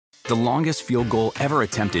The longest field goal ever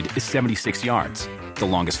attempted is 76 yards. The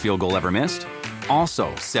longest field goal ever missed?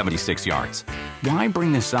 Also 76 yards. Why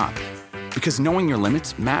bring this up? Because knowing your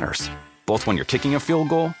limits matters, both when you're kicking a field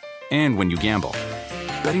goal and when you gamble.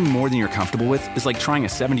 Betting more than you're comfortable with is like trying a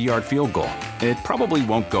 70-yard field goal. It probably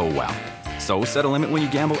won't go well. So set a limit when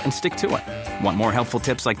you gamble and stick to it. Want more helpful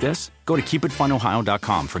tips like this? Go to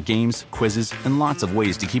keepitfunohio.com for games, quizzes, and lots of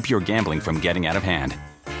ways to keep your gambling from getting out of hand.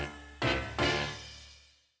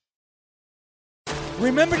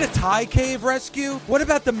 Remember the Thai cave rescue? What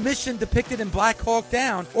about the mission depicted in Black Hawk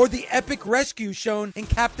Down or the epic rescue shown in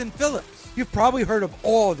Captain Phillips? You've probably heard of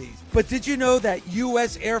all of these, but did you know that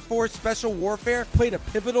U.S. Air Force Special Warfare played a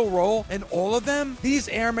pivotal role in all of them? These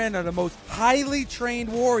airmen are the most highly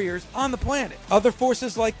trained warriors on the planet. Other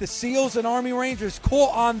forces like the SEALs and Army Rangers call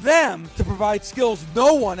on them to provide skills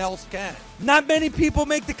no one else can. Not many people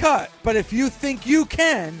make the cut, but if you think you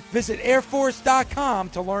can, visit airforce.com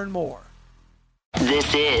to learn more.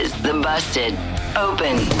 This is the Busted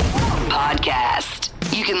Open Podcast.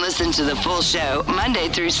 You can listen to the full show Monday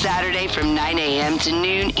through Saturday from 9 a.m. to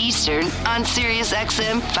noon Eastern on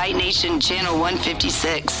SiriusXM Fight Nation Channel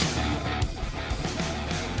 156.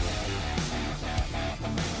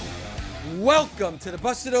 Welcome to the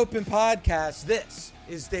Busted Open Podcast. This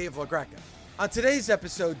is Dave LaGreca. On today's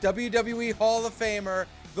episode, WWE Hall of Famer,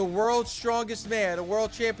 the world's strongest man, a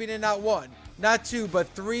world champion in not one, not two, but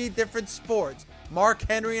three different sports, Mark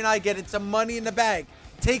Henry and I get into Money in the Bank,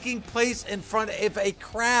 taking place in front of a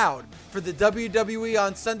crowd for the WWE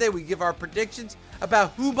on Sunday. We give our predictions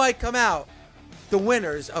about who might come out the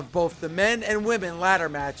winners of both the men and women ladder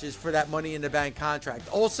matches for that Money in the Bank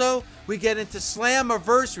contract. Also, we get into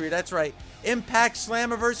Slammiversary, that's right, Impact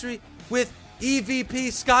Slammiversary with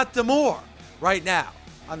EVP Scott D'Amore right now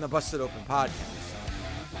on the Busted Open Podcast.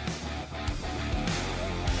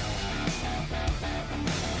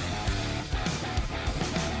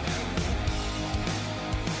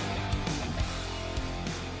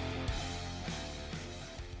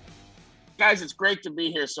 Guys, it's great to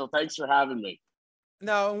be here, so thanks for having me.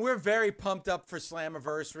 No, and we're very pumped up for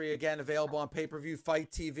Slammiversary, again, available on pay-per-view Fight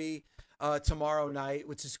TV tomorrow night,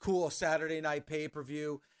 which is cool, Saturday night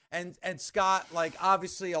pay-per-view. And Scott, like,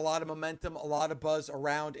 obviously a lot of momentum, a lot of buzz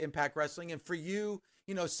around Impact Wrestling. And for you,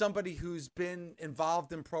 you know, somebody who's been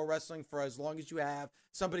involved in pro wrestling for as long as you have,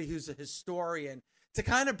 somebody who's a historian, to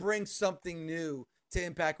kind of bring something new to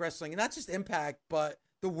Impact Wrestling. And not just Impact, but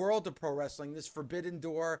the world of pro wrestling, this forbidden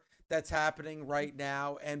door that's happening right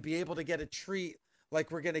now, and be able to get a treat like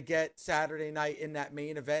we're going to get Saturday night in that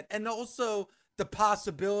main event, and also the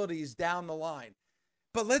possibilities down the line.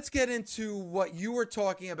 But let's get into what you were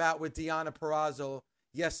talking about with Deonna Purrazzo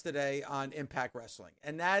yesterday on Impact Wrestling.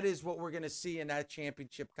 And that is what we're going to see in that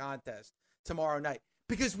championship contest tomorrow night,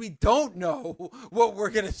 because we don't know what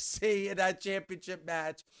we're going to see in that championship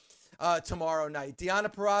match tomorrow night.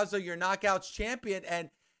 Deonna Purrazzo, your Knockouts champion, and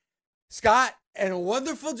Scott, and a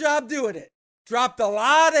wonderful job doing it. Dropped a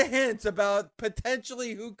lot of hints about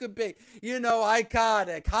potentially who could be. You know,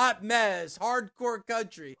 Iconic, Hot Mess, Hardcore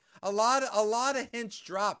Country. A lot of hints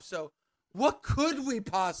dropped. So what could we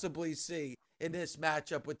possibly see in this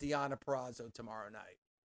matchup with Deonna Purrazzo tomorrow night?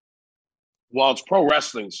 Well, it's pro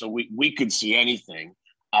wrestling, so we could see anything.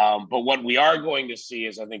 But what we are going to see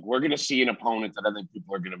is, I think we're going to see an opponent that I think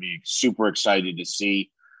people are going to be super excited to see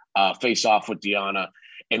face off with Deonna.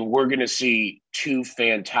 And we're going to see two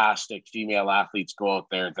fantastic female athletes go out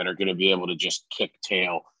there that are going to be able to just kick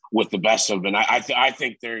tail with the best of them. And I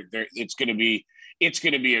think it's going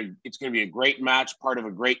to be a great match, part of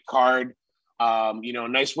a great card. A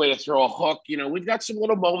nice way to throw a hook. You know, we've got some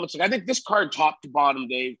little moments. And I think this card, top to bottom,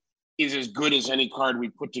 Dave, is as good as any card we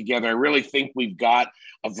put together. I really think we've got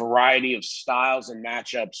a variety of styles and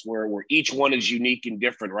matchups where each one is unique and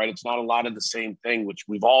different, right? It's not a lot of the same thing, which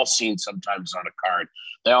we've all seen sometimes on a card.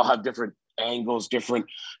 They all have different angles, different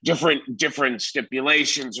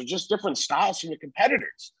stipulations, or just different styles from the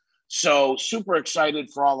competitors. So super excited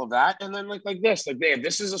for all of that. And then like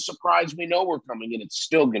this is a surprise. We know we're coming and it's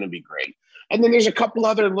still going to be great. And then there's a couple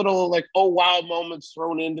other little oh wow moments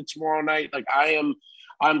thrown into tomorrow night. Like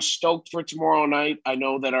I'm stoked for tomorrow night. I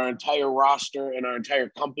know that our entire roster and our entire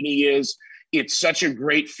company is. It's such a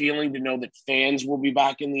great feeling to know that fans will be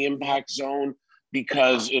back in the Impact Zone,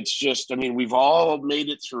 because it's just, we've all made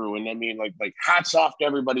it through. And like hats off to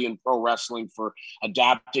everybody in pro wrestling for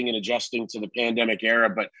adapting and adjusting to the pandemic era.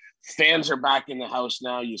 But fans are back in the house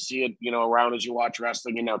now. You see it, around as you watch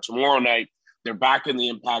wrestling. And now tomorrow night, they're back in the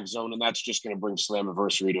Impact Zone. And that's just going to bring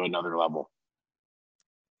Slammiversary to another level.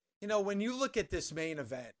 When you look at this main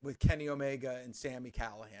event with Kenny Omega and Sami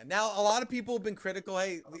Callihan, now a lot of people have been critical.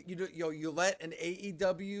 Hey, you let an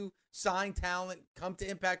AEW signed talent come to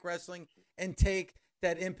Impact Wrestling and take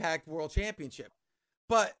that Impact World Championship.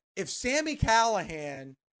 But if Sami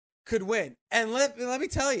Callihan could win, and let me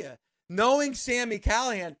tell you, knowing Sami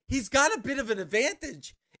Callihan, he's got a bit of an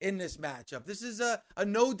advantage in this matchup. This is a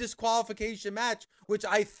no disqualification match, which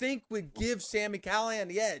I think would give Sami Callihan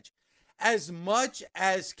the edge. As much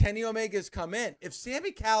as Kenny Omega's come in, if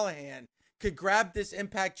Sami Callihan could grab this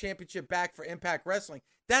Impact Championship back for Impact Wrestling,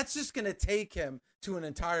 that's just going to take him to an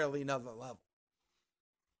entirely another level.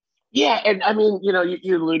 Yeah, and I mean,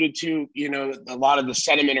 you alluded to, a lot of the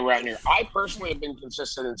sentiment around here. I personally have been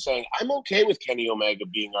consistent in saying I'm okay with Kenny Omega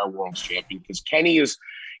being our world champion because Kenny is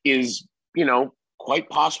quite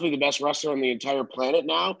possibly the best wrestler on the entire planet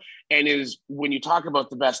now, and is, when you talk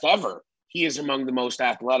about the best ever, he is among the most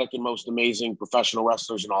athletic and most amazing professional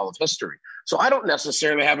wrestlers in all of history. So I don't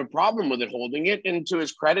necessarily have a problem with it holding it. And to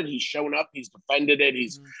his credit, he's shown up, he's defended it,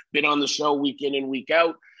 he's been on the show week in and week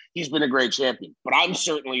out. He's been a great champion. But I'm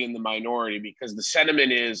certainly in the minority because the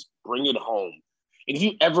sentiment is bring it home. And if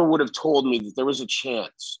you ever would have told me that there was a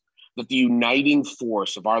chance that the uniting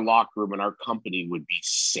force of our locker room and our company would be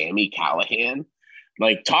Sami Callihan,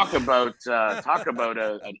 like talk about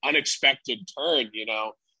an unexpected turn,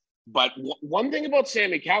 But one thing about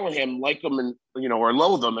Sami Callihan, like him and or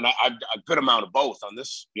loathe him, and I've a good amount of both on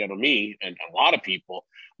this, me and a lot of people.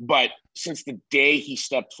 But since the day he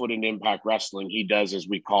stepped foot in Impact Wrestling, he does, as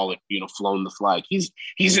we call it, flown the flag. He's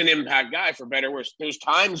an Impact guy, for better or worse. There's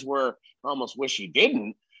times where I almost wish he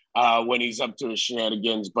didn't when he's up to his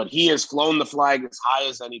shenanigans, but he has flown the flag as high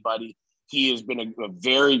as anybody. He has been a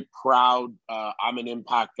very proud, I'm an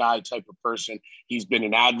Impact guy type of person. He's been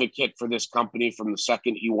an advocate for this company from the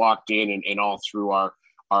second he walked in and all through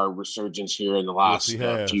our resurgence here in the last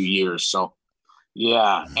few years. So,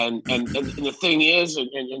 yeah. And the thing is, and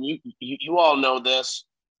you all know this,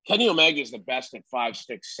 Kenny Omega is the best at 5,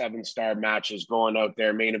 6, 7-star matches, going out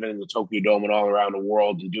there, main event in the Tokyo Dome and all around the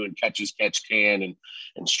world and doing catch can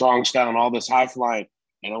and strong style and all this high flying.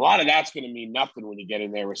 And a lot of that's going to mean nothing when you get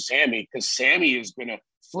in there with Sami, because Sami is going to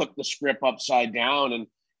flip the script upside down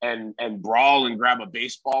and brawl and grab a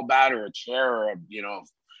baseball bat or a chair or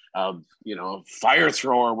a fire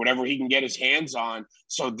thrower or whatever he can get his hands on.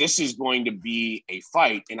 So this is going to be a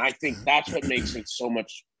fight, and I think that's what makes it so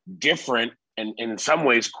much different and in some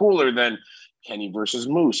ways cooler than Kenny versus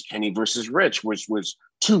Moose, Kenny versus Rich, which was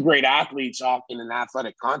two great athletes off in an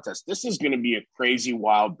athletic contest. This is going to be a crazy,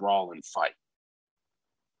 wild, brawling fight.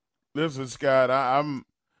 Listen, Scott, I'm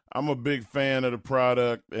a big fan of the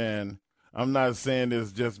product, and I'm not saying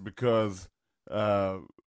this just because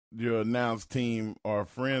your announced team are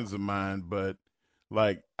friends of mine, but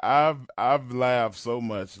like I've laughed so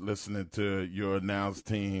much listening to your announced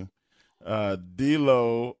team.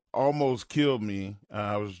 D'Lo almost killed me.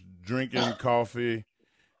 I was drinking coffee,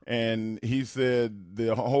 and he said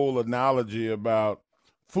the whole analogy about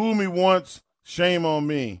fool me once, shame on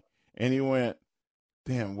me, and he went,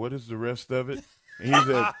 damn, what is the rest of it? And he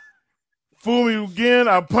said, fool me again,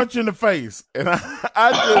 I'll punch you in the face. And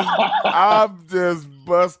I just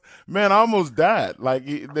bust. Man, I almost died. Like,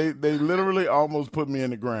 they literally almost put me in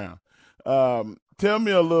the ground. Tell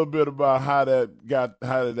me a little bit about how did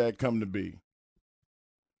that come to be?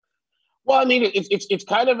 Well, I mean, it's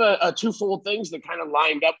kind of a twofold things that kind of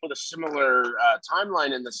lined up with a similar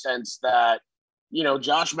timeline in the sense that,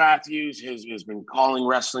 Josh Matthews has been calling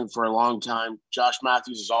wrestling for a long time. Josh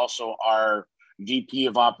Matthews is also our VP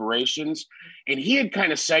of operations. And he had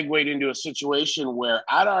kind of segued into a situation where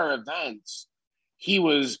at our events, he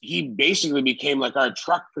basically became like our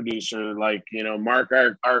truck producer, like, Mark,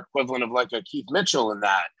 our equivalent of like a Keith Mitchell in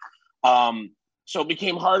that. So it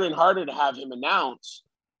became harder and harder to have him announce.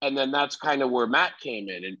 And then that's kind of where Matt came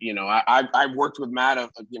in. And, I've worked with Matt, a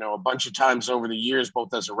bunch of times over the years,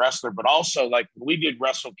 both as a wrestler, but also like we did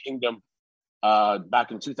Wrestle Kingdom back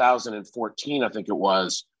in 2014, I think it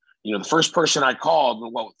was. The first person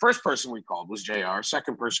first person we called was JR.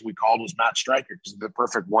 Second person we called was Matt Striker, because they're the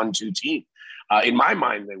perfect 1-2 team. In my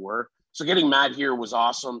mind, they were. So getting Matt here was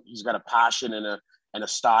awesome. He's got a passion and a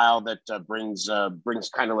style that brings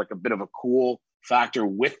kind of like a bit of a cool factor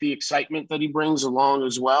with the excitement that he brings along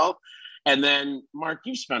as well. And then, Mark,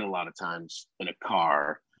 you've spent a lot of times in a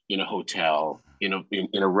car, in a hotel, in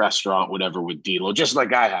a restaurant, whatever, with D'Lo, just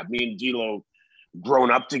like I have. Me and D'Lo grown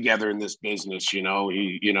up together in this business. He's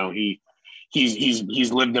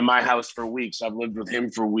lived in my house for weeks. I've lived with him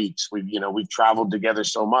for weeks. We've traveled together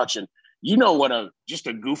so much, and what just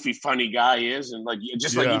a goofy, funny guy is. And like you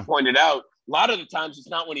pointed out, a lot of the times it's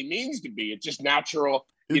not what he means to be. It's just natural.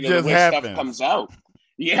 the just way happens. stuff comes out.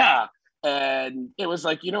 Yeah. And it was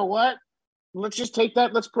like, you know what? Let's just take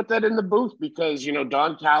that. Let's put that in the booth because,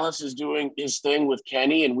 Don Callis is doing his thing with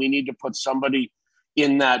Kenny and we need to put somebody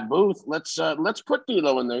in that booth. Let's put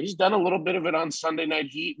D'Lo in there. He's done a little bit of it on Sunday Night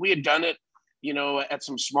Heat. We had done it, at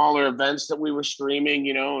some smaller events that we were streaming,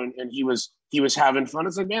 and he was having fun.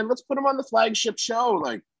 It's like, man, let's put him on the flagship show.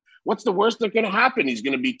 Like, what's the worst that can happen? He's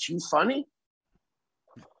going to be too funny.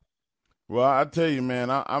 Well, I tell you, man,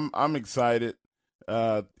 I'm excited.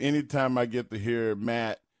 Anytime I get to hear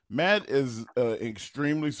Matt is an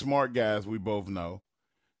extremely smart guy, as we both know,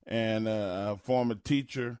 and a former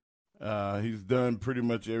teacher. He's done pretty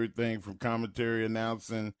much everything from commentary,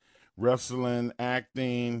 announcing, wrestling,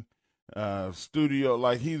 acting, studio.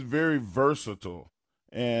 Like, he's very versatile,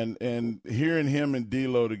 and hearing him and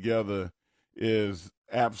D'Lo together is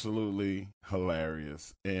absolutely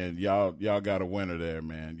hilarious. And y'all got a winner there,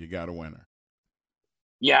 man. You got a winner.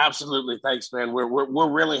 Yeah, absolutely. Thanks, man. We're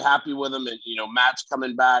really happy with him, and Matt's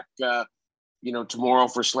coming back. Tomorrow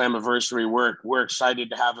for Slammiversary. We're excited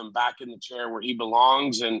to have him back in the chair where he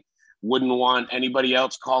belongs, and wouldn't want anybody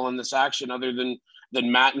else calling this action other than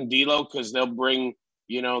Matt and D'Lo, because they'll bring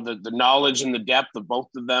the knowledge and the depth of both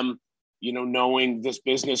of them, knowing this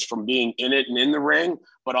business from being in it and in the ring,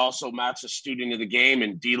 but also Matt's a student of the game,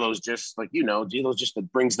 and D'Lo's just like D'Lo just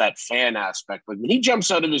brings that fan aspect. Like when he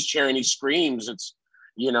jumps out of his chair and he screams, it's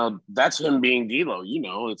that's him being D'Lo.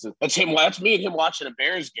 That's him. That's me and him watching a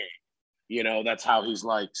Bears game. That's how he's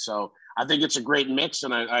like. So I think it's a great mix,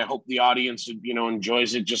 and I hope the audience,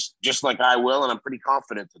 enjoys it just like I will, and I'm pretty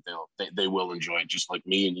confident that they will enjoy it, just like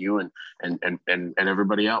me and you and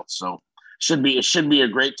everybody else. So it should be a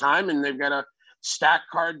great time, and they've got a stack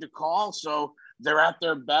card to call, so they're at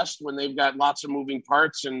their best when they've got lots of moving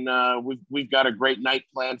parts, and we've got a great night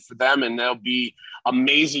planned for them, and they'll be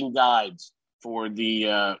amazing guides for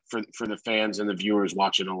the for the fans and the viewers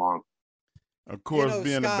watching along. Of course,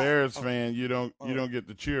 being Scott, a Bears fan, you don't get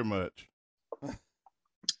to cheer much.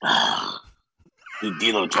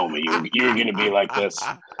 D'Lo told me you were going to be like this.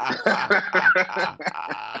 A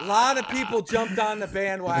lot of people jumped on the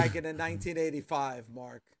bandwagon in 1985,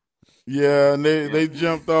 Mark. Yeah, and they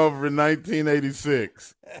jumped over in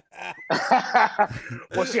 1986.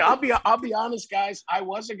 Well, see, I'll be honest, guys. I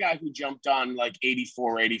was a guy who jumped on like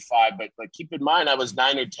 84, 85, but keep in mind I was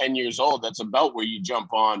 9 or 10 years old. That's about where you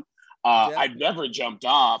jump on. I've never jumped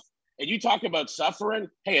off. And you talk about suffering.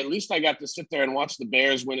 Hey, at least I got to sit there and watch the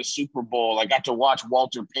Bears win a Super Bowl. I got to watch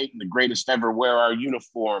Walter Payton, the greatest ever, wear our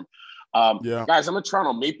uniform. Guys, I'm a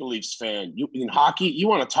Toronto Maple Leafs fan. In hockey, you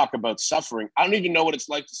want to talk about suffering. I don't even know what it's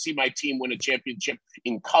like to see my team win a championship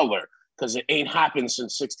in color, because it ain't happened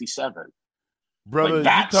since 67. Brother, you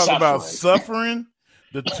talk about suffering?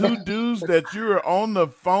 The two dudes that you're on the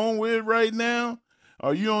phone with right now,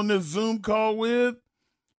 are you on this Zoom call with?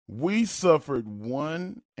 We suffered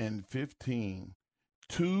 1-15,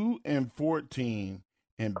 2-14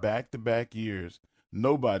 in back-to-back years.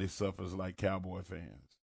 Nobody suffers like Cowboy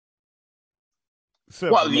fans.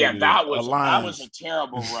 Well, yeah, that was a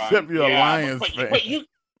terrible run. Except you're a Lions fan. But you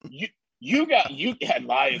had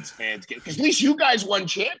Lions fans, because at least you guys won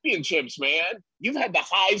championships, man. You've had the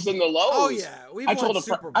highs and the lows. Oh yeah, we've won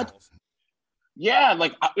Super Bowls. Yeah,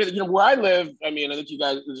 where I live, I mean, I think you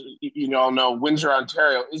guys, all know Windsor,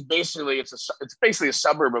 Ontario is basically it's basically a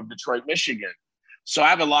suburb of Detroit, Michigan. So I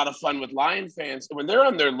have a lot of fun with Lion fans. And when they're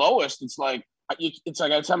on their lowest, it's like I tell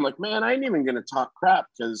them, like, man, I ain't even gonna talk crap,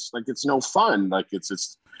 because it's no fun. Like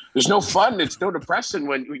it's there's no fun. It's so depressing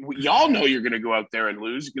when y'all know you're gonna go out there and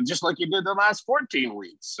lose, just like you did the last 14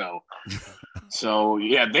 weeks. So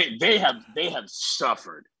yeah, they have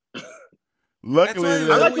suffered. Luckily,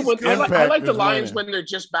 I like the Lions when they're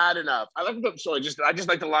just bad enough. I just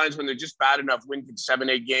like the Lions when they're just bad enough, win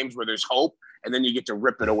 7-8 games where there's hope, and then you get to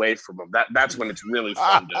rip it away from them. That's when it's really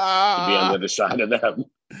fun to be on the other side of them.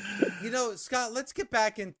 Scott, let's get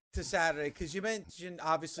back into Saturday, because you mentioned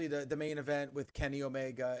obviously the main event with Kenny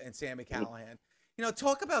Omega and Sami Callihan.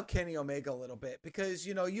 Talk about Kenny Omega a little bit, because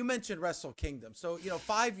you mentioned Wrestle Kingdom. So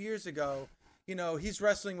 5 years ago, he's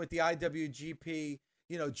wrestling with the IWGP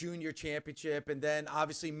Junior Championship, and then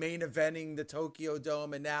obviously main eventing the Tokyo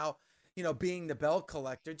Dome, and now, being the belt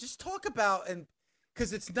collector. Just talk about, and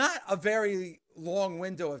because it's not a very long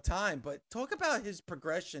window of time, but talk about his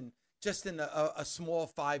progression just in a small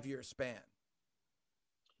 5-year span.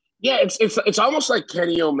 Yeah, it's almost like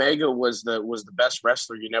Kenny Omega was the best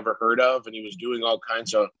wrestler you never heard of, and he was doing all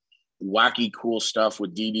kinds of wacky, cool stuff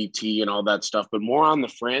with DDT and all that stuff, but more on the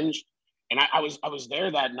fringe. And I was there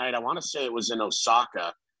that night. I want to say it was in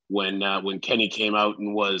Osaka when Kenny came out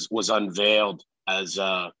and was unveiled as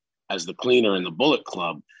as the cleaner in the Bullet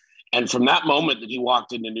Club. And from that moment that he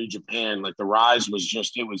walked into New Japan, like the rise was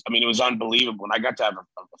just, it was unbelievable. And I got to have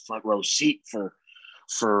a front row seat for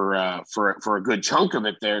a good chunk of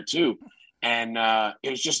it there too. And it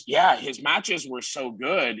was just, his matches were so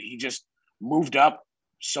good. He just moved up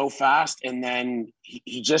so fast. And then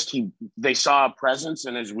they saw a presence.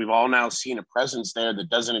 And as we've all now seen, a presence there that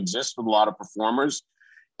doesn't exist with a lot of performers.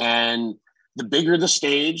 And the bigger the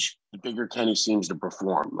stage, the bigger Kenny seems to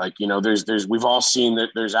perform. Like, we've all seen that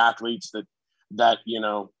there's athletes that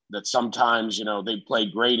sometimes, they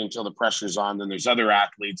play great until the pressure's on. Then there's other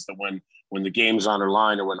athletes that when the game's on their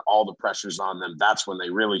line or when all the pressure's on them, that's when they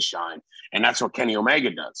really shine. And that's what Kenny Omega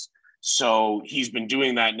does. So he's been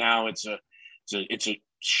doing that now. It's a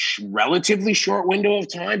relatively short window of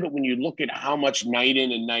time, but when you look at how much night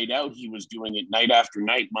in and night out he was doing it, night after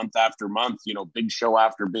night, month after month, big show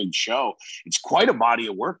after big show, it's quite a body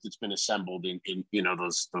of work that's been assembled in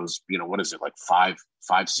those what is it, like five,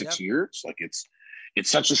 6 years? Like it's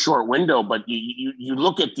such a short window, but you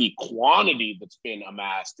look at the quantity that's been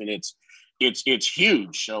amassed, and it's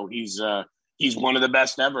huge. So he's one of the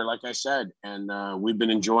best ever, like I said, and we've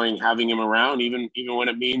been enjoying having him around, even when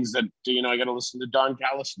it means that I got to listen to Don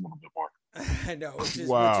Callis a little bit more. I know, which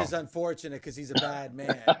is unfortunate because he's a bad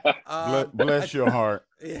man. Bless your heart.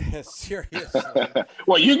 Yeah, seriously.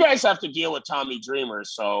 Well, you guys have to deal with Tommy Dreamer,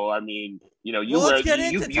 so I mean, you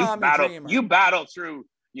battle through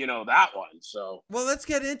that one. So well, let's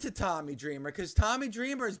get into Tommy Dreamer, because Tommy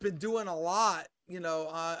Dreamer has been doing a lot,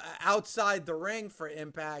 outside the ring for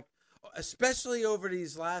Impact, especially over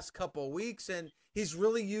these last couple of weeks, and he's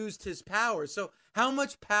really used his power. So how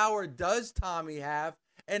much power does Tommy have,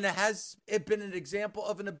 and has it been an example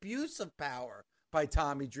of an abuse of power by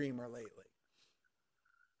Tommy Dreamer lately?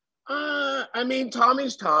 I mean,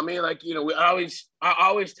 Tommy's Tommy. Like, I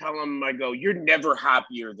always tell him, I go, you're never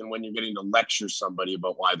happier than when you're getting to lecture somebody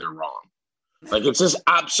about why they're wrong. Like, it's his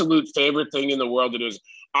absolute favorite thing in the world. It is,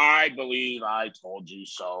 I believe I told you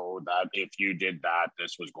so, that if you did that,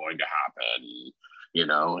 this was going to happen,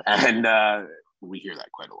 and we hear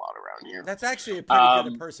that quite a lot around here. That's actually a pretty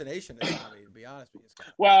good impersonation of Tommy, to be honest with you.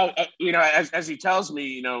 Well, as he tells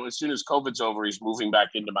me, as soon as COVID's over, he's moving back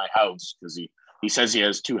into my house, because he says he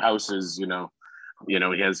has two houses, he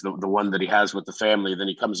has the one that he has with the family. Then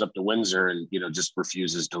he comes up to Windsor and, just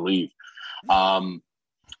refuses to leave.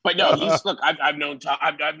 But no, look, I've known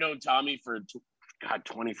Tommy for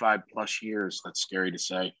 25 plus years. That's scary to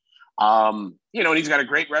say. And he's got a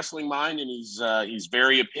great wrestling mind, and he's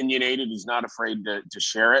very opinionated. He's not afraid to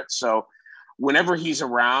share it. So whenever he's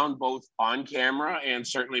around, both on camera and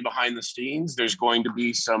certainly behind the scenes, there's going to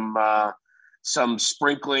be some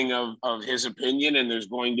sprinkling of his opinion, and there's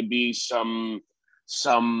going to be some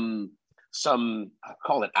I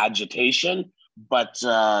call it agitation, but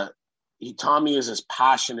Tommy is as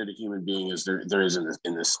passionate a human being as there is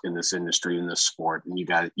in this industry, in this sport, and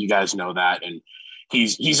you guys know that. And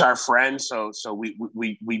he's our friend, so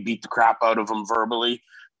we beat the crap out of him verbally.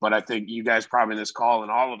 But I think you guys probably in this call,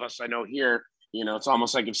 and all of us I know here, it's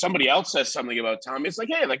almost like if somebody else says something about Tommy, it's like,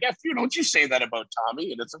 hey, like, F you, don't you say that about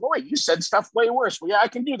Tommy? And it's like, oh wait, you said stuff way worse. Well, yeah, I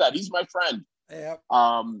can do that. He's my friend. Yeah.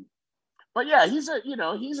 But yeah, he's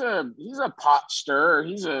a pot stirrer.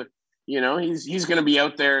 He's going to be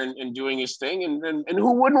out there and doing his thing, and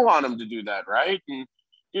who wouldn't want him to do that, right? And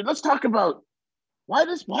dude, let's talk about why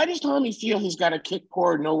does Tommy feel he's got to kick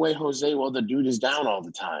poor No Way Jose while the dude is down all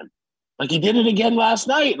the time? Like, he did it again last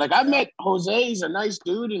night. Like, I've met Jose, he's a nice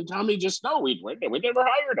dude, and Tommy just, no, we never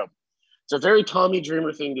hired him. It's a very Tommy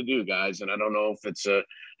Dreamer thing to do, guys, and I don't know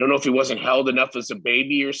if he wasn't held enough as a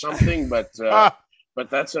baby or something, but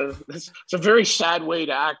that's a very sad way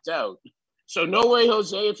to act out. So No Way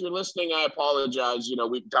Jose, if you're listening, I apologize.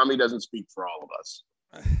 Tommy doesn't speak for all of us.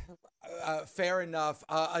 Fair enough.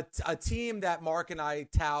 A team that Mark and I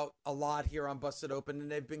tout a lot here on Busted Open,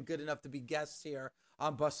 and they've been good enough to be guests here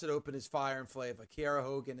on Busted Open, is Fire and Flava, Kiera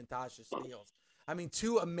Hogan and Tasha Steelz. I mean,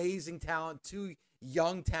 two amazing talent, two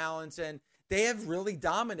young talents, and they have really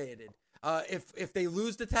dominated. If they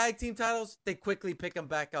lose the tag team titles, they quickly pick them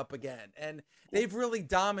back up again. And they've really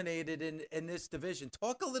dominated in this division.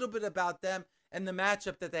 Talk a little bit about them and the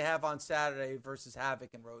matchup that they have on Saturday versus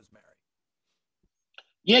Havoc and Rosemary.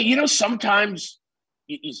 Yeah, sometimes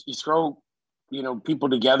you throw, people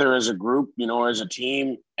together as a group, or as a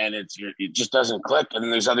team, and it just doesn't click. And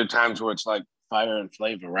then there's other times where it's like Fire and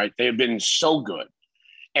Flava, right? They've been so good.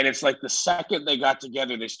 And it's like the second they got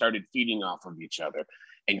together, they started feeding off of each other.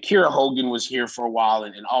 And Kiera Hogan was here for a while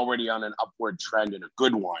and already on an upward trend, and a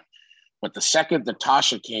good one. But the second that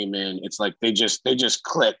Tasha came in, it's like they just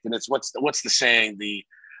clicked. And it's what's the saying? The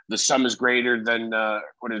the sum is greater than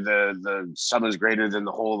the sum is greater than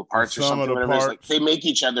the whole of the parts or something. Like, they make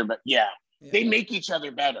each other, but they make each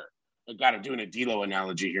other better. I got to do an Adilo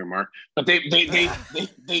analogy here, Mark. But they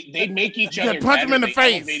make each other better. Punch them in the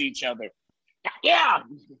face. Elevate each other. Yeah,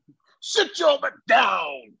 sit your butt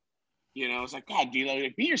down. You know, it's like, God, D'Lo,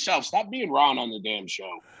 be yourself. Stop being Ron on the damn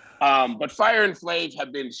show. But Fire and Flav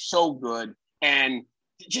have been so good, and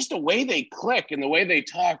just the way they click and the way they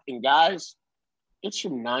talk. And guys, it's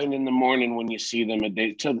from 9 a.m. when you see them,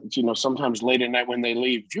 till sometimes late at night when they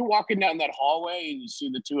leave. If you're walking down that hallway and you see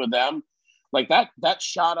the two of them. Like that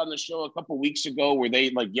shot on the show a couple weeks ago where they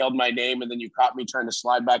like yelled my name and then you caught me trying to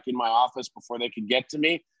slide back in my office before they could get to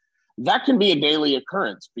me. That can be a daily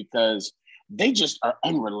occurrence because they just are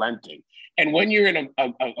unrelenting. And when you're in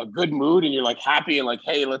a good mood and you're like happy and like,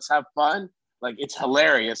 hey, let's have fun, like it's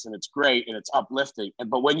hilarious and it's great and it's uplifting.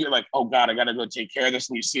 But when you're like, oh God, I got to go take care of this,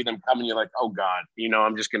 and you see them coming, you're like, oh God,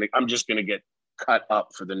 I'm just gonna get cut up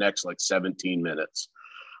for the next like 17 minutes.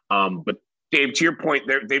 But Dave, to your point,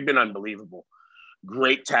 they've been unbelievable.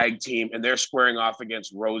 Great tag team, and they're squaring off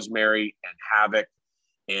against Rosemary and Havoc.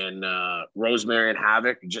 And Rosemary and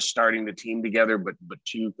Havoc just starting the team together, but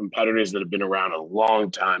two competitors that have been around a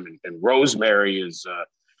long time. And Rosemary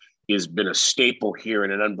has been a staple here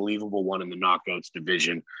and an unbelievable one in the Knockouts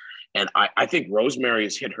division. And I think Rosemary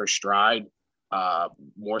has hit her stride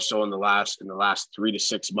more so in the last 3 to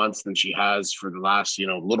 6 months than she has for the last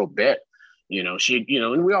little bit.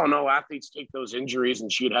 And we all know athletes take those injuries,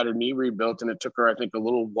 and she had her knee rebuilt, and it took her, I think, a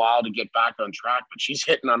little while to get back on track, but she's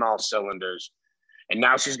hitting on all cylinders. And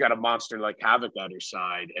now she's got a monster like Havoc at her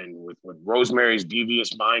side. And with Rosemary's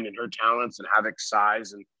devious mind and her talents and Havoc's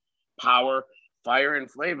size and power, Fire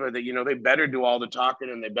and Flavor, that, they better do all the talking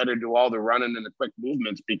and they better do all the running and the quick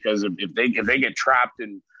movements, because if they get trapped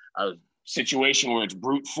in a situation where it's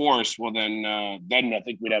brute force, well, then I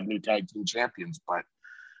think we'd have new tag team champions. But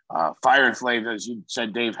Fire and Flav, as you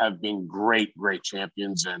said, Dave, have been great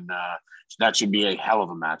champions, and so that should be a hell of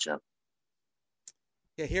a matchup.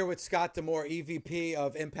 Yeah, here with Scott D'Amore, EVP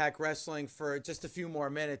of Impact Wrestling, for just a few more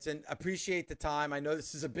minutes, and appreciate the time. I know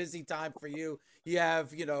this is a busy time for you. You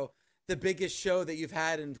have, the biggest show that you've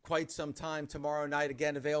had in quite some time tomorrow night,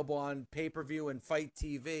 again, available on pay-per-view and Fight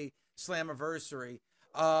TV, Slammiversary.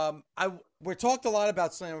 We talked a lot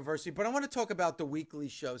about Slammiversary, but I want to talk about the weekly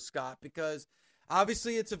show, Scott, because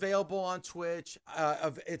obviously it's available on Twitch.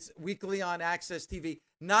 It's weekly on Access TV.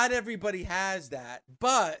 Not everybody has that,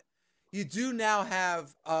 but you do now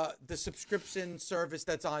have the subscription service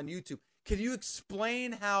that's on YouTube. Can you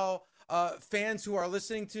explain how fans who are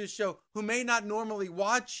listening to the show, who may not normally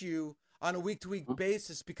watch you on a week-to-week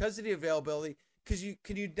basis because of the availability,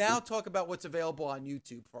 can you now talk about what's available on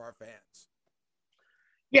YouTube for our fans?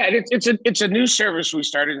 Yeah, it's a new service we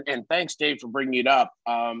started, and thanks, Dave, for bringing it up.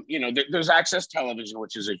 There's Access Television,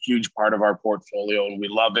 which is a huge part of our portfolio, and we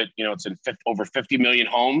love it. It's in over 50 million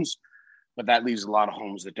homes, but that leaves a lot of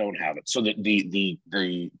homes that don't have it. So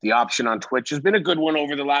the option on Twitch has been a good one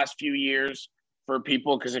over the last few years for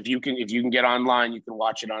people, because if you can get online, you can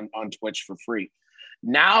watch it on Twitch for free.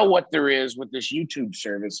 Now, what there is with this YouTube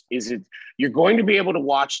service is you're going to be able to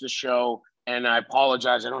watch the show. And I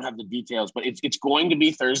apologize, I don't have the details, but it's going to be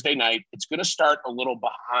Thursday night. It's going to start a little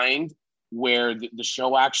behind where the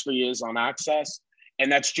show actually is on Access.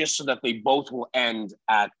 And that's just so that they both will end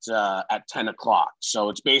at 10 o'clock. So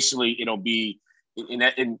it's basically, it'll be in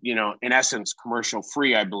essence, commercial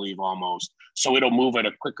free, I believe, almost. So it'll move at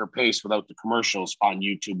a quicker pace without the commercials on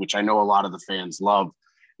YouTube, which I know a lot of the fans love,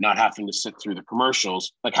 not having to sit through the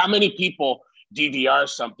commercials. Like, how many people DVR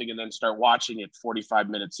something and then start watching it 45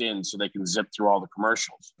 minutes in so they can zip through all the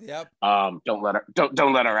commercials? Yep. Don't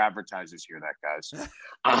let our advertisers hear that, guys.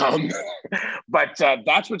 But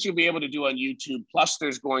that's what you'll be able to do on YouTube. Plus,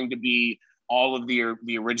 there's going to be all of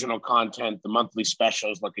the original content, the monthly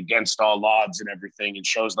specials, like Against All Odds and everything, and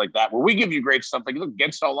shows like that, where we give you great stuff. Like, look,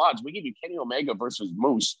 Against All Odds, we give you Kenny Omega versus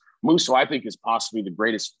Moose. Moose, who I think is possibly the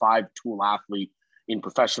greatest 5-tool athlete in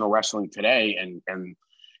professional wrestling today, and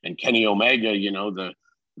Kenny Omega,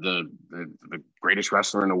 the greatest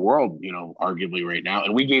wrestler in the world, arguably right now.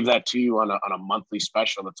 And we gave that to you on a monthly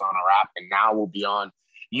special that's on our app, and now we'll be on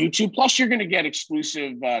YouTube. Plus, you're going to get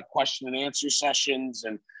exclusive question and answer sessions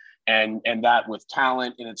and that with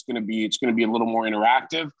talent, and it's going to be a little more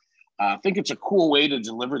interactive. I think it's a cool way to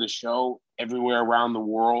deliver the show everywhere around the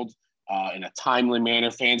world in a timely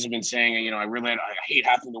manner. Fans have been saying, I hate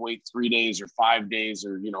having to wait 3 days or 5 days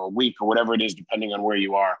or, a week or whatever it is, depending on where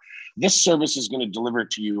you are. This service is going to deliver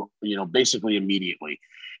to you, basically immediately.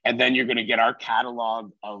 And then you're going to get our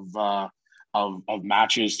catalog of of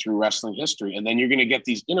matches through wrestling history. And then you're going to get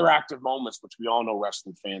these interactive moments, which we all know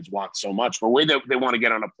wrestling fans want so much, but way they want to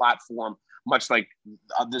get on a platform, much like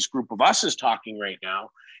this group of us is talking right now,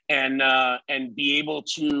 and be able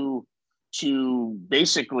to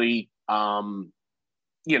basically,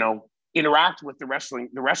 interact with the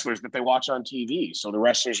wrestlers that they watch on TV. So the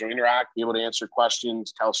wrestlers will interact, be able to answer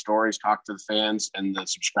questions, tell stories, talk to the fans and the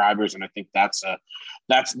subscribers. And I think that's a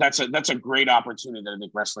great opportunity that I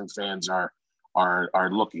think wrestling fans are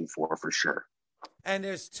looking for sure. And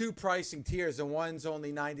there's two pricing tiers, and one's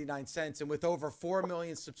only 99 cents. And with over 4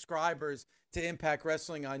 million subscribers to Impact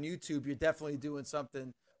Wrestling on YouTube, you're definitely doing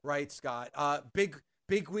something right, Scott.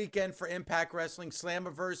 Big weekend for Impact Wrestling,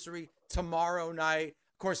 Slammiversary tomorrow night.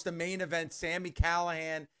 Of course, the main event, Sami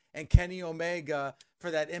Callihan and Kenny Omega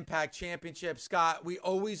for that Impact Championship. Scott, we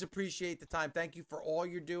always appreciate the time. Thank you for all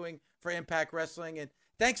you're doing for Impact Wrestling. And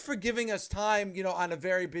thanks for giving us time, on a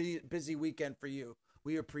very busy weekend for you.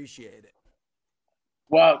 We appreciate it.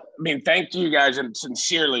 Well, thank you guys, and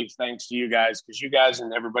sincerely thanks to you guys, because you guys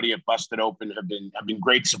and everybody at Busted Open have been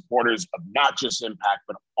great supporters of not just Impact,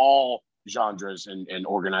 but all genres and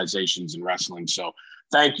organizations in wrestling. So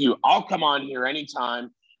thank you. I'll come on here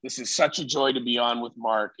anytime. This is such a joy to be on with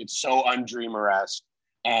Mark. It's so Undreamer-esque,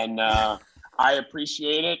 and I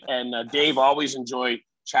appreciate it. And Dave, always enjoy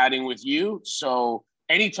chatting with you. So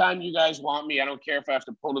anytime you guys want me, I don't care if I have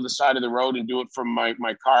to pull to the side of the road and do it from my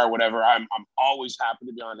car or whatever. I'm always happy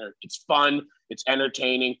to be on there. It's fun. It's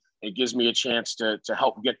entertaining. It gives me a chance to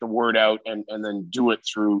help get the word out and then do it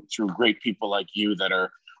through great people like you that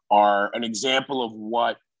are an example of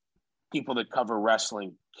what people that cover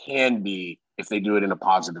wrestling can be if they do it in a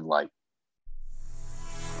positive light.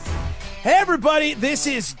 Hey everybody, this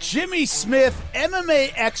is Jimmy Smith,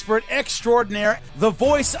 MMA expert extraordinaire, the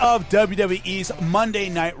voice of WWE's Monday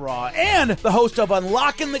Night Raw, and the host of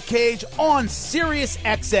Unlocking the Cage on Sirius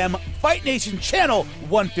XM Fight Nation Channel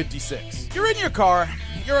 156. You're in your car,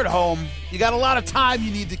 you're at home, you got a lot of time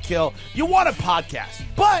you need to kill, you want a podcast,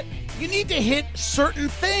 but you need to hit certain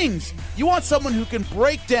things. You want someone who can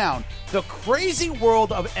break down the crazy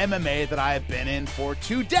world of MMA that I have been in for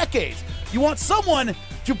 2 decades. You want someone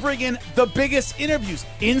to bring in the biggest interviews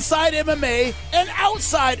inside MMA and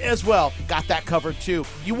outside as well. Got that covered too.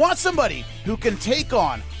 You want somebody who can take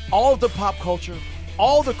on all of the pop culture,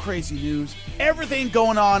 all the crazy news, everything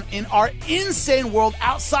going on in our insane world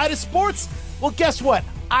outside of sports. Well, guess what?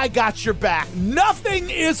 I got your back. Nothing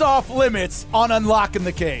is off limits on Unlocking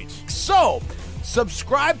the Cage. So,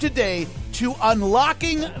 subscribe today to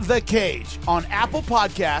Unlocking the Cage on Apple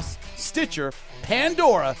Podcasts, Stitcher,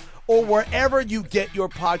 Pandora, or wherever you get your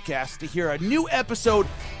podcasts to hear a new episode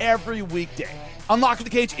every weekday. Unlocking the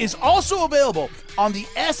Cage is also available on the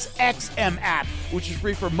SXM app, which is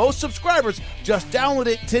free for most subscribers. Just download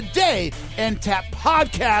it today and tap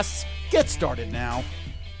podcasts. Get started now.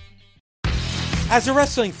 As a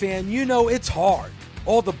wrestling fan, you know it's hard.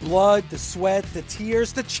 All the blood, the sweat, the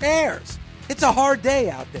tears, the chairs. It's a hard day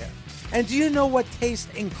out there. And do you know what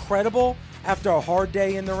tastes incredible after a hard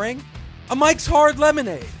day in the ring? A Mike's Hard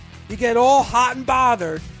Lemonade. You get all hot and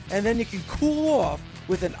bothered, and then you can cool off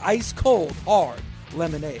with an ice-cold, hard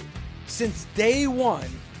lemonade. Since day one,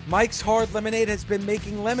 Mike's Hard Lemonade has been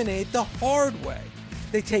making lemonade the hard way.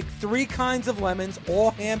 They take 3 kinds of lemons,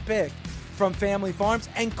 all hand-picked from family farms,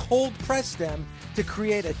 and cold press them to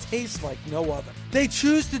create a taste like no other. They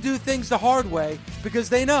choose to do things the hard way because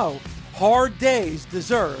they know hard days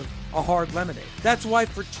deserve a hard lemonade. That's why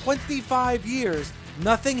for 25 years,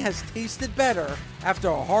 nothing has tasted better after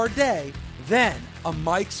a hard day than a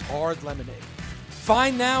Mike's Hard Lemonade.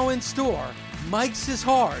 Find now in store, Mike's is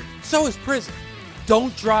hard, so is prison.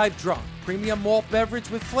 Don't drive drunk. Premium malt beverage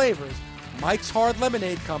with flavors. Mike's Hard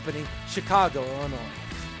Lemonade Company, Chicago, Illinois.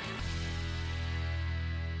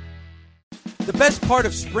 The best part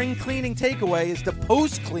of spring cleaning takeaway is the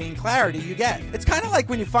post-clean clarity you get. It's kind of like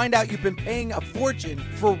when you find out you've been paying a fortune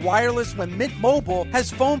for wireless when Mint Mobile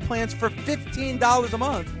has phone plans for $15 a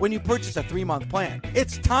month when you purchase a 3-month plan.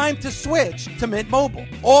 It's time to switch to Mint Mobile.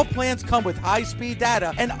 All plans come with high-speed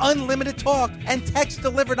data and unlimited talk and text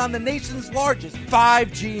delivered on the nation's largest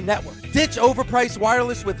 5G network. Ditch overpriced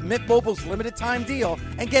wireless with Mint Mobile's limited time deal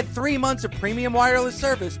and get 3 months of premium wireless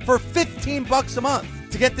service for $15 a month.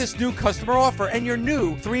 To get this new customer offer and your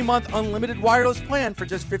new 3-month unlimited wireless plan for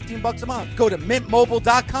just $15 a month, go to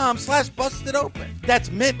mintmobile.com/bustedopen. That's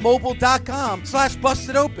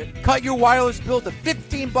mintmobile.com/bustedopen. Cut your wireless bill to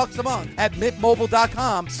 $15 $15 a month at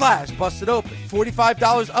mintmobile.com/bustedopen.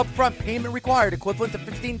 $45 upfront payment required, equivalent to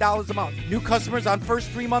 $15 a month. New customers on first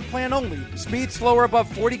 3-month plan only. Speed slower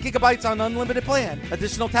above 40 gigabytes on unlimited plan.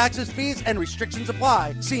 Additional taxes, fees, and restrictions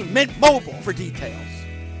apply. See Mint Mobile for details.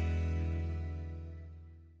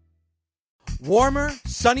 Warmer,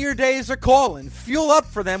 sunnier days are calling. Fuel up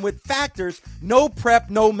for them with Factor's no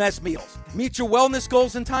prep, no mess meals. Meet your wellness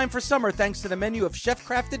goals in time for summer thanks to the menu of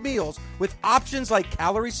chef-crafted meals with options like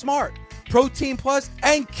Calorie Smart, Protein Plus,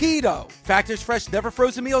 and Keto. Factor's fresh, never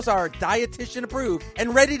frozen meals are dietitian approved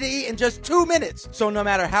and ready to eat in just 2 minutes. So no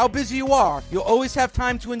matter how busy you are, you'll always have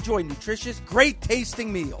time to enjoy nutritious, great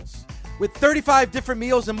tasting meals. With 35 different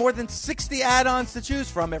meals and more than 60 add-ons to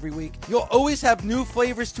choose from every week, you'll always have new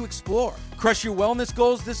flavors to explore. Crush your wellness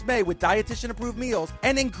goals this May with dietitian-approved meals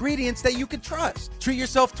and ingredients that you can trust. Treat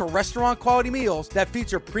yourself to restaurant-quality meals that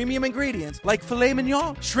feature premium ingredients like filet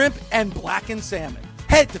mignon, shrimp, and blackened salmon.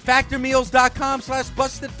 Head to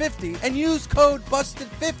factormeals.com/busted50 and use code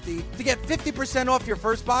busted50 to get 50% off your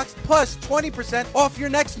first box plus 20% off your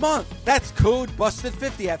next month. That's code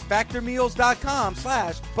busted50 at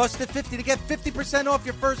factormeals.com/busted50 to get 50% off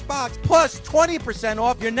your first box plus 20%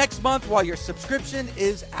 off your next month while your subscription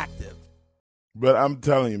is active. But I'm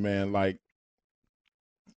telling you, man, like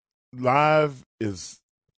live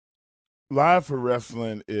for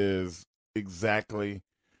wrestling is exactly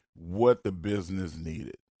what the business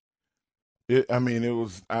needed. It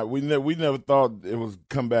was. We never thought it was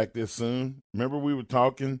come back this soon. Remember, we were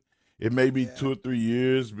talking. It may be 2 or 3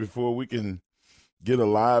 years before we can get a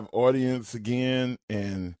live audience again.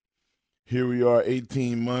 And here we are,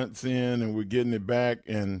 18 months in, and we're getting it back.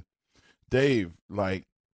 And Dave, like,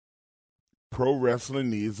 pro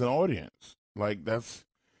wrestling needs an audience. Like that's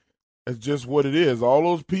just what it is. All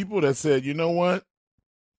those people that said, you know what,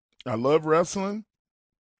 I love wrestling,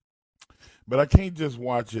 but I can't just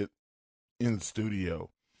watch it in studio.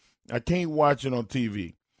 I can't watch it on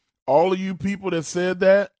TV. All of you people that said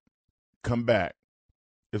that, come back.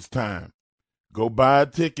 It's time. Go buy a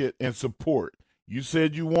ticket and support. You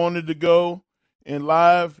said you wanted to go in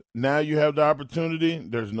live. Now you have the opportunity.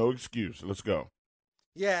 There's no excuse. Let's go.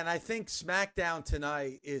 Yeah, and I think SmackDown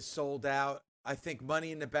tonight is sold out. I think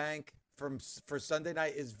Money in the Bank for Sunday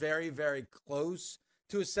night is very, very close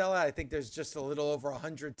to a sellout. I think there's just a little over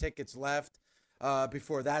 100 tickets left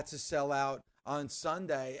before that's a sellout on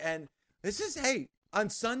Sunday. And on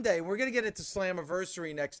Sunday, we're going to get into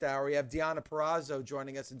Slammiversary next hour. We have Deonna Purrazzo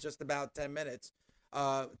joining us in just about 10 minutes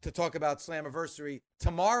to talk about Slammiversary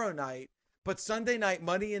tomorrow night. But Sunday night,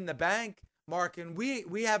 Money in the Bank, Mark, and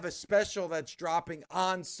we have a special that's dropping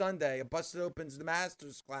on Sunday, a Busted Open's the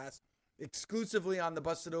Masters class, exclusively on the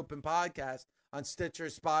Busted Open podcast on Stitcher,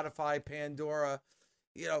 Spotify, Pandora.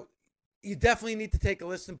 You know, you definitely need to take a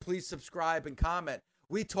listen. Please subscribe and comment.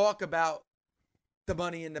 We talk about the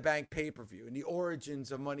Money in the Bank pay-per-view and the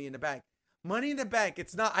origins of Money in the Bank. Money in the Bank,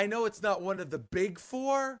 I know it's not one of the big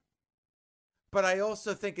four, but I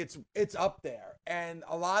also think it's up there, and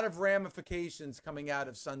a lot of ramifications coming out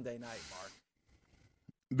of Sunday night, Mark.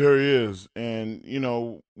 There is, and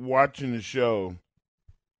watching the show,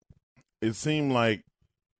 it seemed like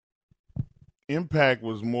Impact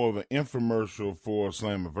was more of an infomercial for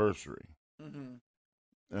Slammiversary. Mm-hmm.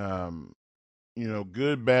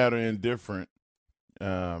 Good, bad, or indifferent.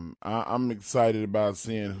 I'm excited about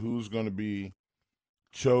seeing who's going to be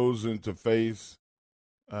chosen to face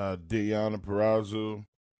Deonna Purrazzo.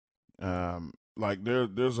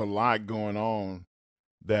 There's a lot going on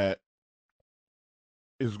that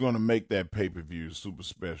is going to make that pay-per-view super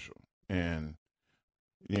special. And,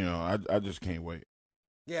 I just can't wait.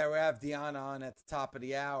 Yeah, we have Deonna on at the top of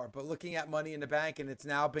the hour. But looking at Money in the Bank, and it's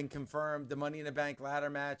now been confirmed, the Money in the Bank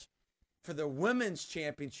ladder match for the Women's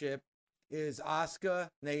Championship is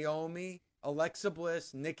Asuka, Naomi, Alexa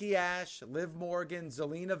Bliss, Nikki Ash, Liv Morgan,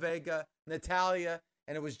 Zelina Vega, Natalya,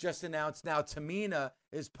 and it was just announced now Tamina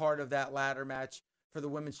is part of that ladder match for the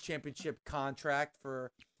Women's Championship contract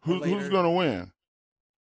for Who's going to win?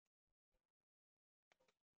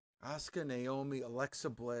 Asuka, Naomi,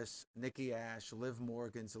 Alexa Bliss, Nikki Ash, Liv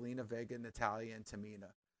Morgan, Zelina Vega, Natalya, and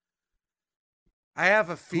Tamina. I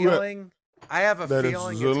have a feeling it's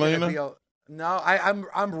going to be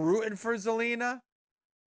I'm rooting for Zelina.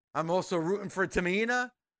 I'm also rooting for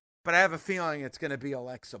Tamina, but I have a feeling it's going to be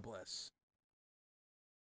Alexa Bliss.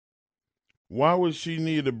 Why would she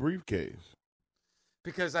need a briefcase?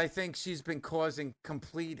 Because I think she's been causing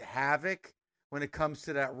complete havoc when it comes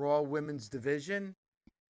to that Raw Women's division.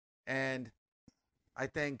 And I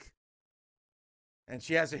think, and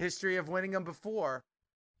she has a history of winning them before,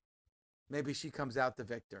 maybe she comes out the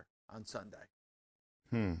victor on Sunday.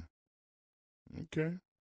 Okay.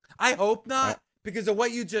 I hope not, because of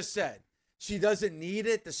what you just said. She doesn't need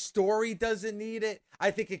it. The story doesn't need it.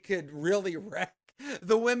 I think it could really wreck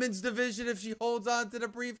the women's division if she holds on to the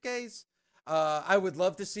briefcase. I would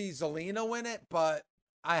love to see Zelina win it, but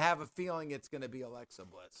I have a feeling it's going to be Alexa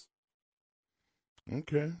Bliss.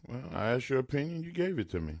 Okay. Well, I asked your opinion. You gave it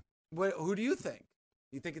to me. Who do you think?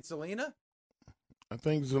 You think it's Zelina? I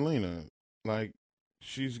think Zelina,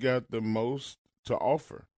 she's got the most to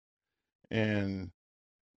offer. And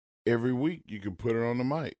every week you can put her on the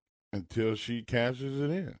mic until she cashes it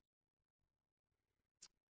in.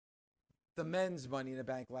 The men's Money in the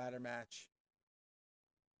Bank ladder match.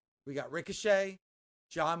 We got Ricochet,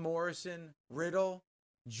 John Morrison, Riddle,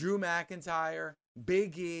 Drew McIntyre,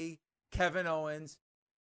 Big E, Kevin Owens,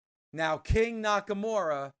 now King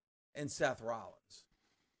Nakamura, and Seth Rollins.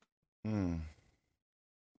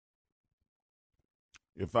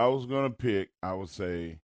 If I was going to pick, I would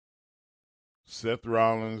say Seth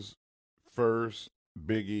Rollins first,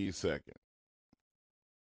 Big E second.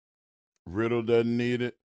 Riddle doesn't need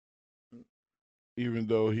it, even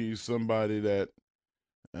though he's somebody that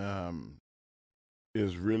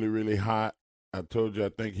is really, really hot. I told you I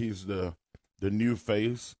think he's the new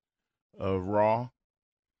face of Raw.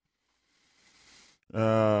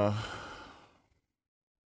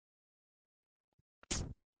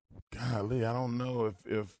 Golly, I don't know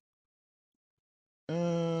if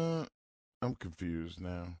I'm confused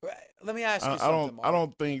now. Let me ask you something, Mark. I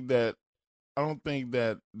don't think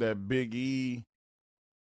that Big E,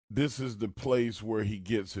 this is the place where he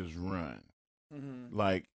gets his run. Mm-hmm.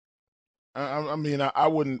 I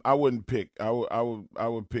wouldn't pick. I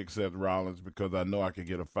would pick Seth Rollins because I know I could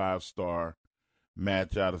get a 5-star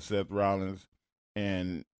match out of Seth Rollins,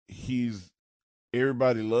 and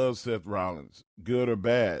everybody loves Seth Rollins, good or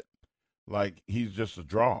bad. He's just a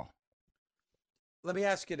draw. Let me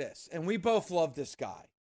ask you this, and we both love this guy,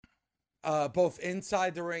 both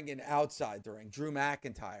inside the ring and outside the ring, Drew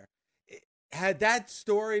McIntyre. Had that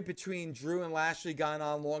story between Drew and Lashley gone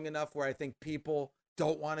on long enough where I think people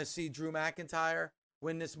don't want to see Drew McIntyre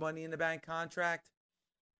win this Money in the Bank contract?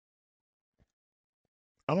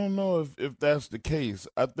 I don't know if that's the case.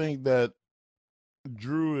 I think that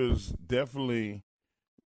Drew is definitely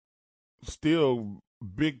still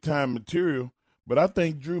big-time material, but I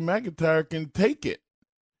think Drew McIntyre can take it.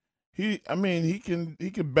 He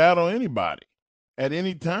can battle anybody at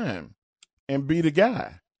any time and be the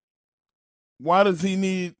guy. Why does he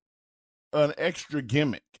need an extra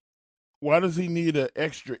gimmick? Why does he need an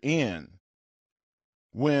extra in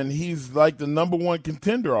when he's like the number one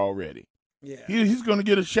contender already? Yeah, he's going to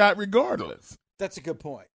get a shot regardless. That's a good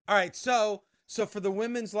point. All right, so for the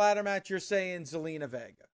women's ladder match, you're saying Zelina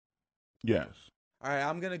Vega. Yes. All right,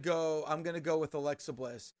 I'm gonna go with Alexa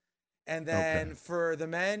Bliss, and then for the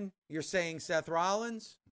men, you're saying Seth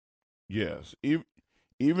Rollins. Yes,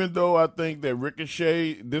 even though I think that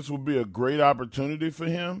Ricochet, this will be a great opportunity for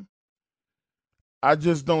him, I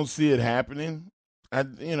just don't see it happening.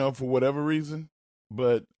 For whatever reason,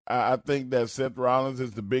 but I think that Seth Rollins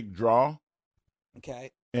is the big draw.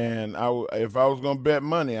 Okay. And if I was gonna bet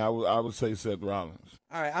money, I would say Seth Rollins.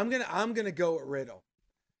 All right, I'm gonna go with Riddle.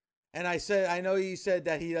 And I know you said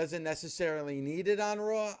that he doesn't necessarily need it on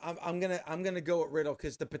Raw. I'm gonna go with Riddle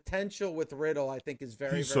because the potential with Riddle I think is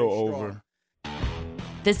very, He's very so strong. over.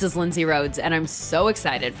 This is Lindsay Rhodes, and I'm so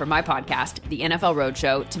excited for my podcast, The NFL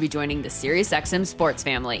Roadshow, to be joining the SiriusXM sports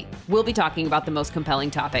family. We'll be talking about the most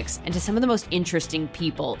compelling topics and to some of the most interesting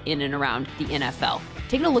people in and around the NFL,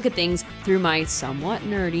 taking a look at things through my somewhat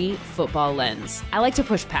nerdy football lens. I like to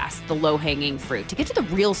push past the low-hanging fruit to get to the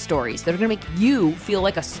real stories that are going to make you feel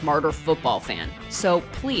like a smarter football fan. So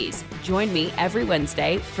please join me every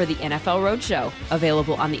Wednesday for The NFL Roadshow,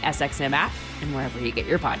 available on the SXM app and wherever you get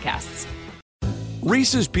your podcasts.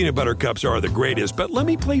 Reese's Peanut Butter Cups are the greatest, but let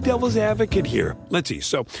me play devil's advocate here. Let's see.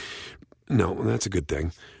 So, no, that's a good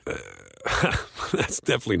thing. That's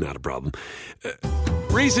definitely not a problem.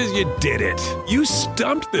 Reese's, you did it. You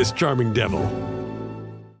stumped this charming devil.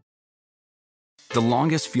 The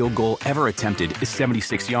longest field goal ever attempted is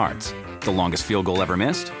 76 yards. The longest field goal ever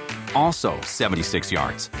missed? Also 76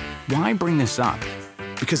 yards. Why bring this up?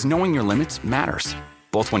 Because knowing your limits matters,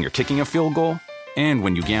 both when you're kicking a field goal and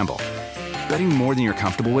when you gamble. Betting more than you're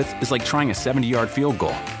comfortable with is like trying a 70-yard field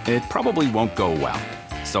goal. It probably won't go well.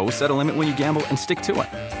 So set a limit when you gamble and stick to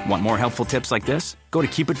it. Want more helpful tips like this? Go to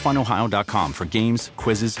keepitfunohio.com for games,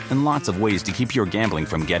 quizzes, and lots of ways to keep your gambling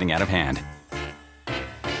from getting out of hand.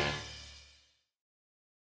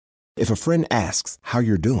 If a friend asks how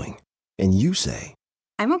you're doing, and you say,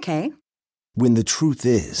 I'm okay. When the truth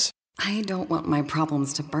is, I don't want my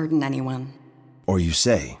problems to burden anyone. Or you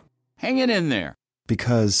say, hang it in there.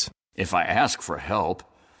 Because if I ask for help,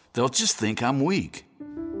 they'll just think I'm weak.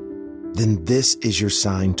 Then this is your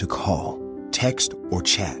sign to call, text, or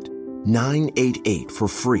chat 988 for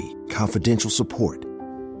free, confidential support.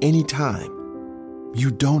 Anytime.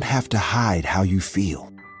 You don't have to hide how you feel.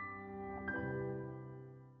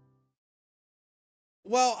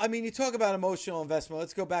 Well, I mean, you talk about emotional investment.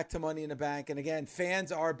 Let's go back to Money in the Bank. And again,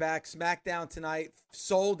 fans are back. SmackDown tonight,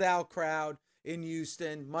 sold out crowd in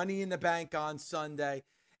Houston. Money in the Bank on Sunday.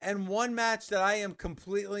 And one match that I am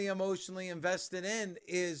completely emotionally invested in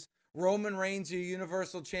is Roman Reigns, your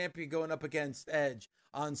Universal Champion, going up against Edge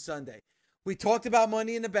on Sunday. We talked about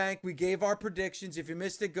Money in the Bank. We gave our predictions. If you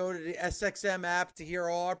missed it, go to the SXM app to hear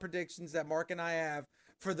all our predictions that Mark and I have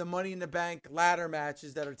for the Money in the Bank ladder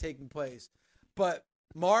matches that are taking place. But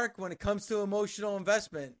Mark, when it comes to emotional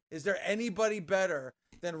investment, is there anybody better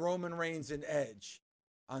than Roman Reigns and Edge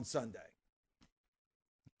on Sunday?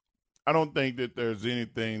 I don't think that there's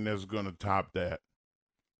anything that's going to top that.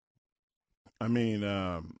 I mean,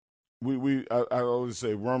 I always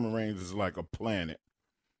say Roman Reigns is like a planet.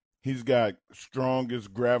 He's got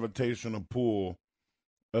strongest gravitational pull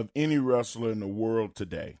of any wrestler in the world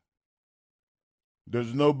today.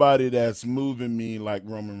 There's nobody that's moving me like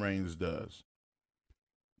Roman Reigns does.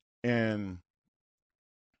 And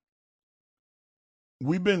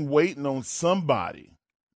we've been waiting on somebody,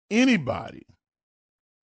 anybody,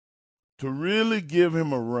 to really give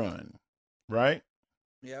him a run, right?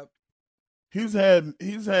 Yep. He's had,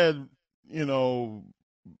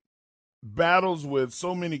 battles with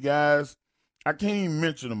so many guys. I can't even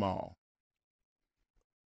mention them all.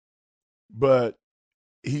 But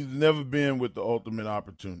he's never been with the Ultimate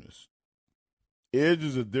Opportunist. Edge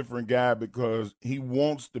is a different guy because he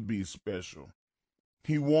wants to be special.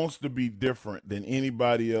 He wants to be different than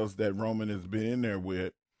anybody else that Roman has been in there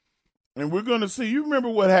with. And we're going to see. You remember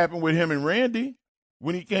what happened with him and Randy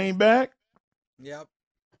when he came back? Yep.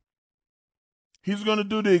 He's going to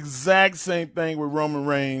do the exact same thing with Roman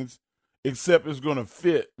Reigns, except it's going to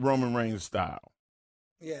fit Roman Reigns' style.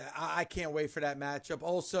 Yeah, I can't wait for that matchup.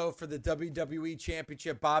 Also, for the WWE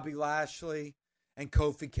Championship, Bobby Lashley and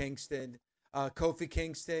Kofi Kingston. Kofi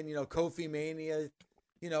Kingston, Kofi Mania,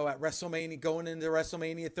 at WrestleMania, going into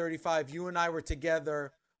WrestleMania 35. You and I were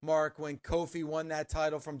together, Mark, when Kofi won that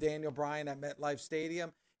title from Daniel Bryan at MetLife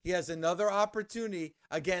Stadium. He has another opportunity,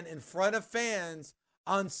 again, in front of fans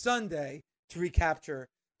on Sunday to recapture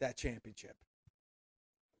that championship.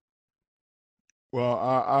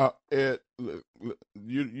 Well, Ed,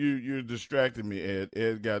 you're distracting me, Ed.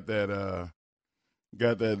 Ed got that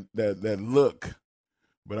look.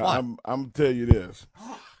 But I'm tell you this.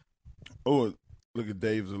 Oh, look at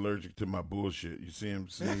Dave's allergic to my bullshit. You see him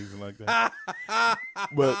sneezing like that?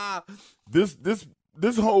 But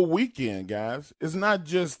this whole weekend, guys, it's not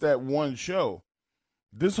just that one show.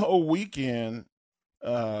 This whole weekend,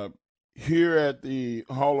 here at the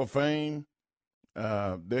Hall of Fame,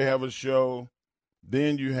 they have a show.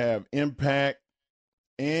 Then you have Impact,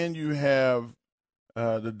 and you have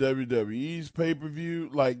the WWE's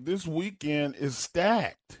pay-per-view. Like, this weekend is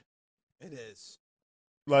stacked. It is.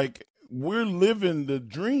 Like, we're living the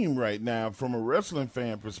dream right now from a wrestling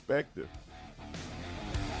fan perspective.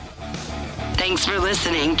 Thanks for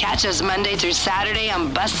listening. Catch us Monday through Saturday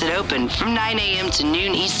on Busted Open from 9 a.m. to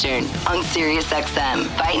noon Eastern on SiriusXM,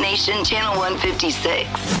 Fight Nation Channel 156.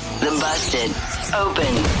 The Busted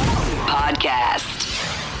Open Podcast.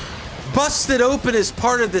 Busted Open is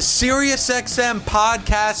part of the SiriusXM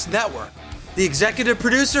Podcast Network. The executive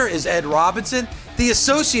producer is Ed Robinson. The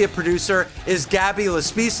associate producer is Gabby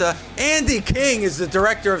Laspisa. Andy King is the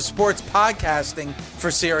director of sports podcasting for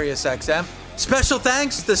SiriusXM. Special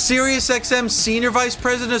thanks to SiriusXM Senior Vice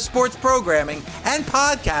President of Sports Programming and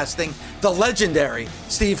Podcasting, the legendary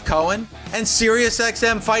Steve Cohen, and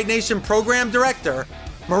SiriusXM Fight Nation Program Director,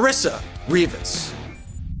 Marissa Rivas.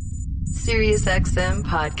 SiriusXM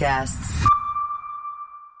Podcasts.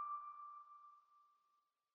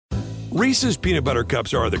 Reese's peanut butter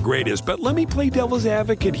cups are the greatest, but let me play devil's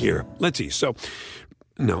advocate here. Let's see. So,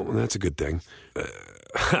 no, that's a good thing.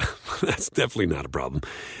 That's definitely not a problem.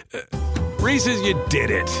 Reese's, you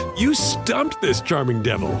did it. You stumped this charming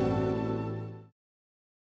devil.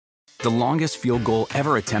 The longest field goal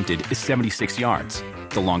ever attempted is 76 yards.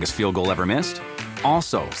 The longest field goal ever missed?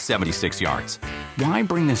 Also 76 yards. Why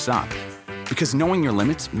bring this up? Because knowing your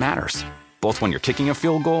limits matters, both when you're kicking a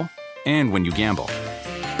field goal and when you gamble.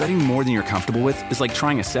 Betting more than you're comfortable with is like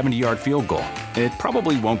trying a 70-yard field goal. It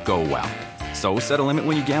probably won't go well. So set a limit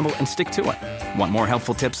when you gamble and stick to it. Want more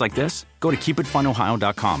helpful tips like this? Go to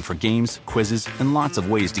keepitfunohio.com for games, quizzes, and lots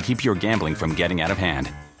of ways to keep your gambling from getting out of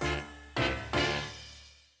hand.